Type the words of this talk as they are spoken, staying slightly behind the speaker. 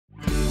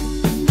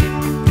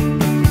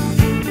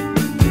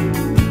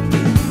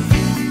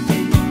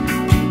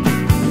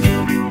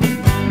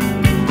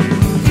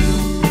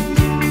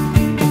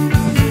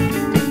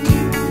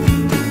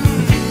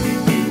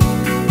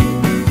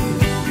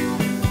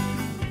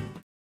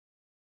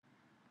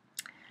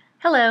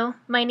Hello,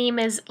 my name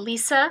is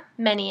Lisa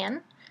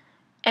Menian,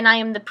 and I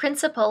am the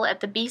principal at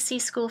the BC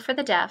School for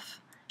the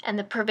Deaf and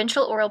the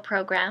Provincial Oral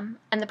Program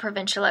and the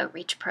Provincial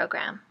Outreach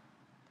Program.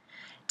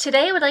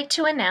 Today I would like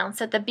to announce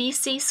that the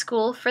BC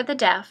School for the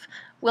Deaf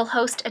will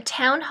host a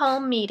town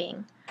hall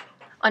meeting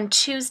on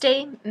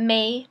Tuesday,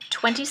 May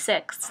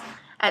 26th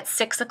at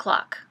 6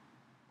 o'clock.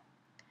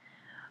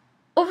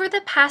 Over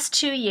the past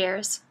 2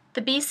 years,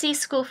 the BC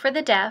School for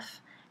the Deaf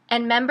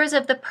and members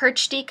of the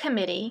PERCHD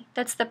Committee,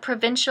 that's the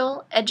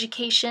Provincial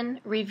Education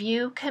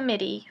Review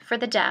Committee for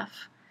the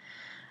Deaf,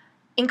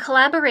 in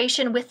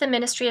collaboration with the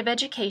Ministry of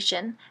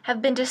Education,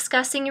 have been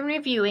discussing and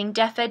reviewing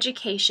deaf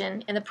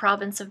education in the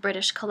province of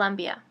British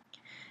Columbia.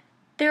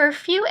 There are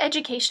few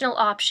educational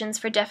options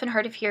for deaf and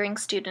hard of hearing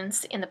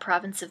students in the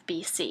province of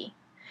BC.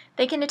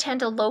 They can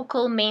attend a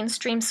local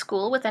mainstream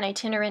school with an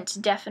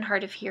itinerant deaf and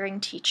hard of hearing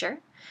teacher.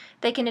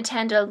 They can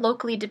attend a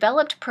locally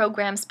developed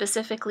program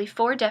specifically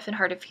for deaf and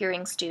hard of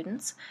hearing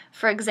students.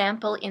 For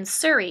example, in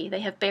Surrey, they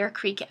have Bear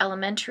Creek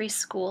Elementary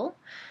School,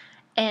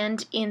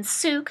 and in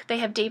Souk, they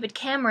have David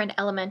Cameron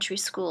Elementary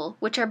School,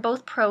 which are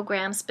both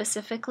programs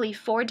specifically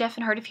for deaf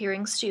and hard of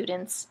hearing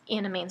students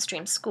in a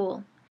mainstream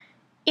school.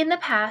 In the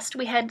past,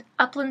 we had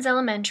Uplands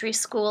Elementary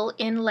School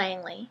in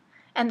Langley,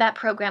 and that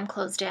program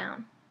closed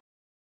down.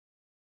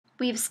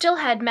 We've still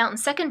had Mountain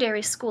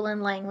Secondary School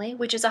in Langley,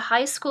 which is a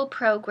high school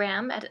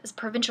program, a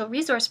provincial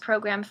resource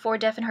program for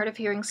deaf and hard of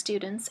hearing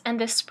students, and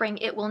this spring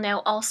it will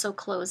now also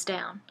close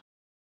down.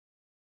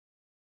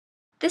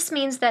 This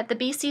means that the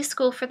BC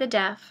School for the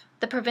Deaf,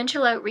 the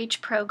Provincial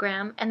Outreach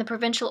Program, and the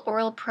Provincial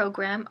Oral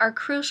Program are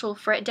crucial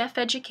for deaf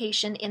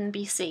education in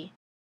BC.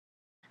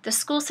 The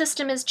school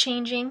system is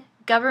changing,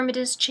 government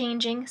is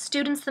changing,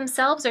 students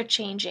themselves are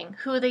changing,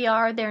 who they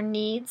are, their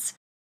needs.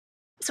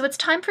 So it's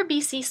time for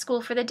BC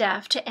School for the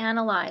Deaf to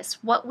analyze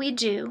what we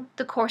do,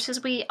 the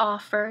courses we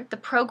offer, the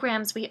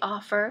programs we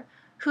offer,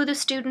 who the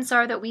students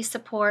are that we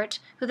support,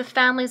 who the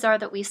families are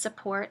that we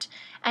support,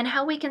 and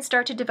how we can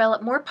start to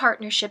develop more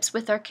partnerships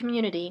with our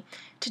community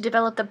to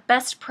develop the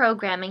best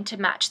programming to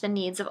match the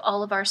needs of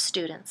all of our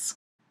students.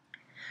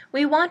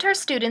 We want our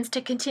students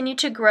to continue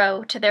to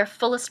grow to their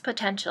fullest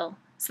potential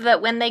so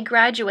that when they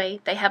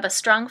graduate, they have a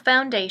strong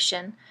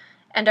foundation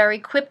and are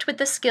equipped with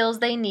the skills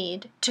they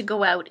need to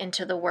go out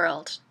into the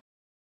world.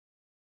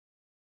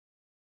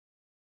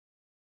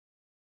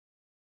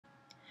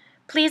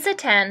 Please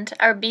attend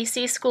our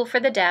BC School for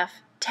the Deaf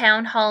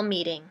Town Hall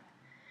meeting.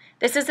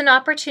 This is an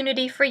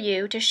opportunity for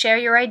you to share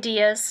your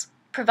ideas,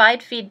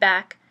 provide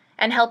feedback,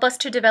 and help us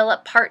to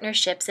develop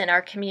partnerships in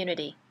our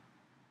community.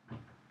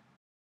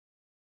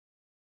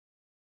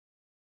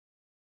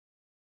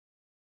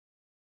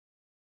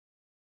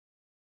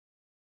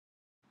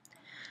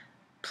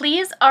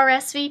 Please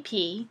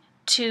RSVP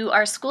to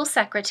our school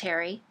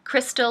secretary,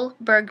 Crystal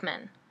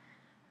Bergman.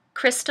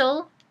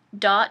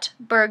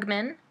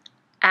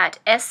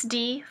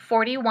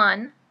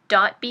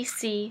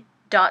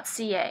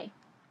 crystal.bergman@sd41.bc.ca.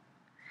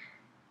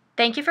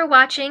 Thank you for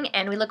watching,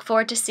 and we look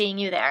forward to seeing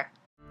you there.